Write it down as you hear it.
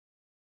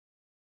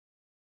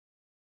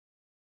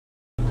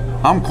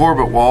I'm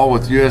Corbett Wall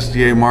with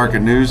USDA Market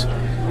News,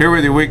 here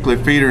with your weekly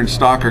feeder and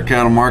stocker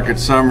cattle market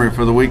summary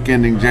for the week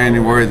ending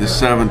January the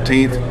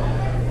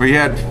 17th. We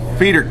had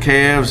feeder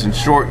calves and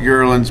short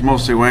yearlings,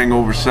 mostly weighing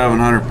over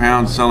 700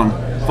 pounds, selling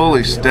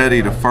fully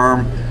steady to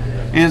firm,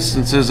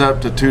 instances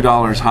up to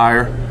 $2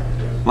 higher.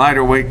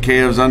 Lighter weight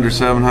calves under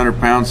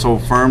 700 pounds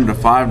sold firm to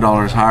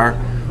 $5 higher,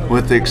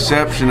 with the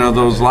exception of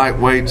those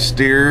lightweight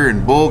steer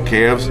and bull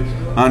calves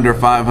under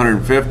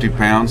 550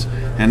 pounds,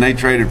 and they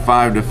traded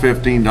 $5 to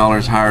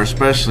 $15 higher,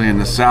 especially in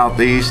the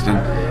southeast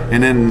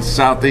and in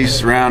southeast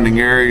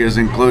surrounding areas,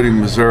 including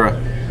Missouri.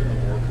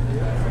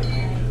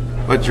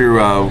 But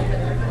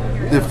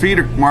the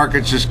feeder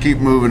markets just keep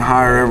moving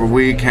higher every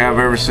week, have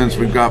ever since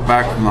we got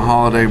back from the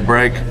holiday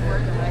break.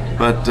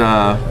 But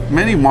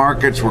many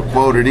markets were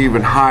quoted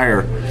even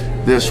higher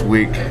this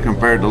week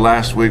compared to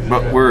last week,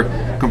 but we're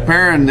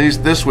comparing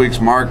this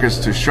week's markets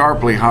to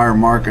sharply higher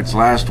markets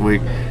last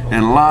week,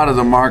 and a lot of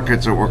the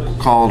markets that were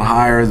called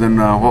higher than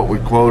what we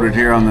quoted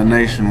here on the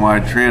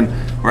nationwide trend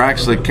were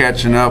actually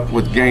catching up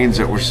with gains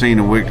that were seen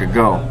a week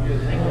ago.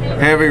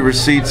 Heavy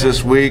receipts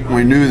this week.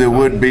 We knew there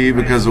would be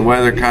because the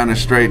weather kind of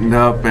straightened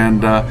up,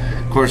 and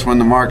of course when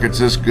the market's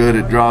this good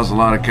it draws a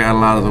lot of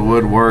cattle out of the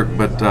woodwork,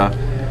 but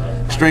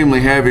extremely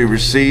heavy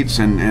receipts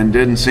and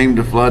didn't seem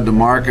to flood the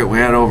market. We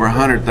had over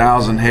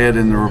 100,000 head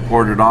in the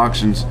reported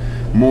auctions,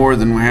 more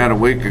than we had a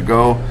week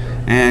ago,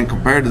 and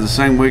compared to the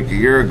same week a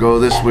year ago,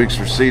 this week's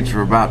receipts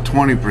were about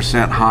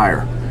 20%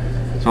 higher.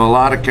 So a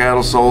lot of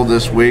cattle sold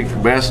this week.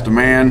 Best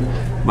demand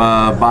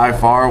by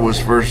far was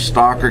for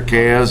stocker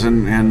calves,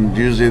 and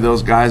usually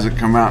those guys that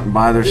come out and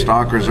buy their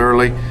stockers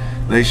early,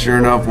 they sure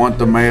enough want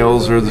the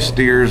males or the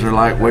steers or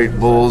lightweight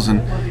bulls,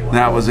 and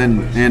that was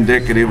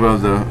indicative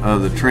of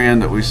the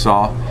trend that we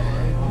saw.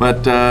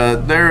 But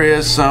there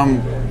is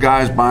some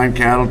guys buying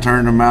cattle,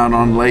 turning them out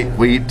on late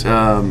wheat,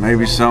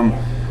 maybe some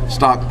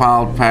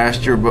stockpiled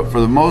pasture, but for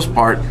the most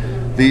part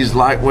these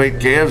lightweight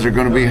calves are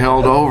going to be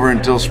held over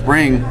until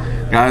spring.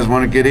 Guys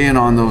want to get in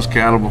on those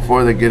cattle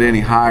before they get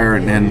any higher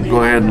and then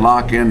go ahead and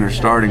lock in their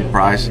starting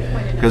price,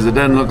 because it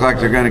doesn't look like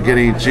they're going to get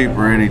any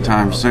cheaper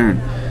anytime soon.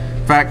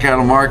 Fat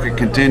cattle market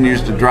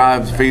continues to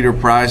drive feeder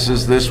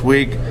prices this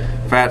week.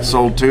 Fat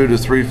sold $2 to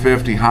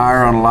 $3.50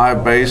 higher on a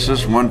live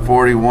basis,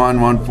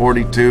 141,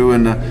 142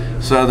 in the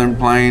southern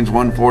plains,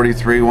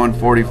 143,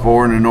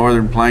 144 in the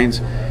northern plains.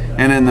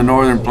 And in the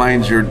northern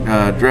plains, your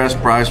dress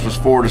price was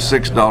 $4 to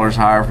 $6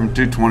 higher, from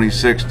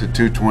 226 to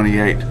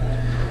 228.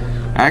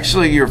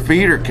 Actually, your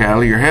feeder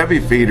cattle, your heavy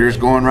feeders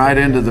going right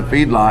into the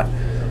feedlot,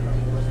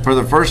 for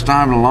the first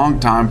time in a long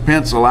time,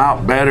 pencil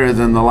out better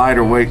than the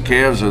lighter weight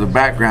calves or the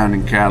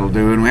backgrounding cattle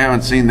do, and we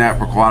haven't seen that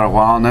for quite a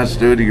while, and that's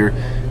due to your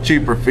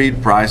cheaper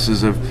feed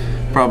prices, of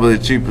probably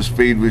the cheapest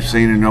feed we've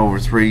seen in over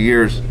 3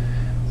 years.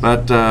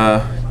 But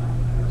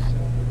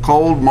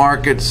cold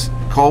markets,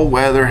 cold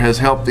weather has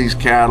helped these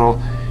cattle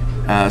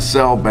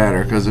sell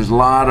better, because there's a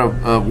lot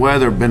of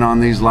weather been on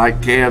these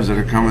light calves that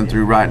are coming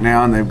through right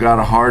now, and they've got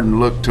a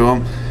hardened look to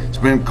them. It's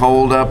been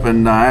cold up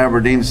in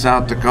Aberdeen,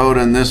 South Dakota,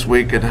 and this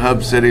week at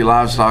Hub City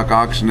Livestock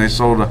Auction they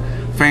sold a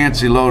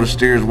fancy load of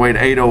steers weighed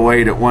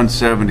 808 at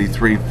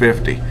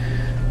 173.50.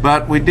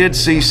 But we did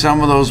see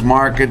some of those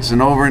markets,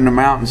 and over in the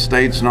mountain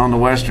states and on the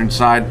western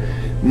side,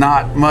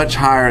 not much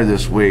higher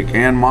this week,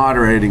 and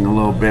moderating a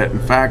little bit. In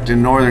fact,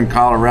 in northern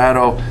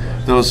Colorado,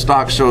 those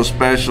stock show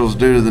specials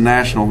due to the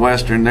National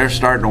Western, they're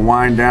starting to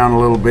wind down a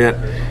little bit,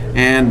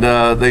 and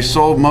they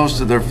sold most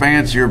of their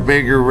fancier,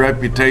 bigger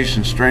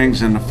reputation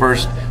strings in the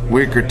first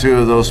week or two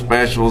of those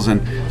specials,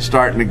 and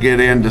starting to get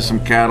into some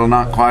cattle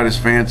not quite as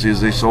fancy as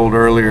they sold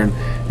earlier,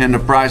 and the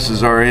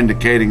prices are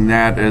indicating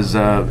that as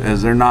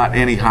they're not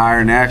any higher,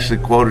 and they actually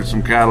quoted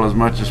some cattle as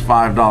much as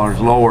 $5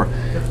 lower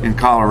in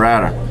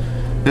Colorado.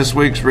 This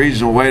week's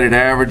regional weighted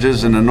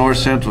averages in the north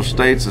central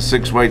states, a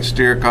 6-weight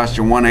steer cost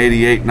you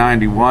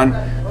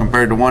 $188.91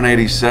 compared to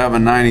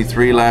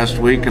 $187.93 last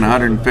week and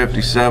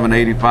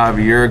 $157.85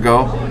 a year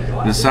ago.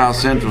 In the south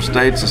central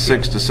states, a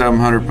 6 to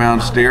 700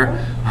 pound steer,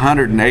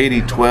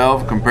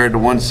 $180.12 compared to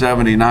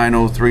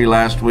 $179.03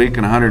 last week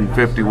and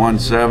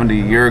 $151.70 a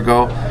year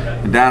ago.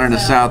 And down in the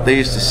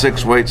southeast, a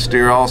 6-weight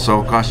steer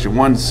also cost you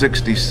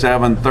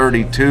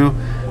 $167.32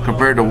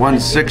 compared to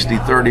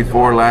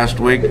 $160.34 last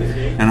week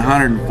and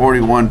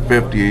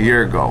 $141.50 a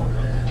year ago.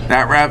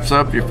 That wraps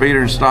up your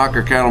feeder and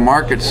stocker cattle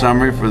market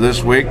summary for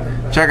this week.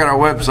 Check out our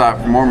website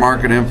for more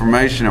market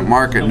information at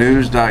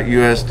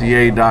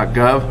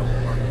marketnews.usda.gov.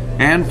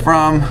 And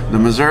from the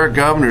Missouri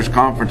Governor's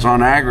Conference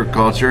on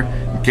Agriculture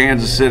in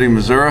Kansas City,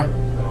 Missouri,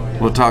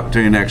 we'll talk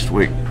to you next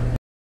week.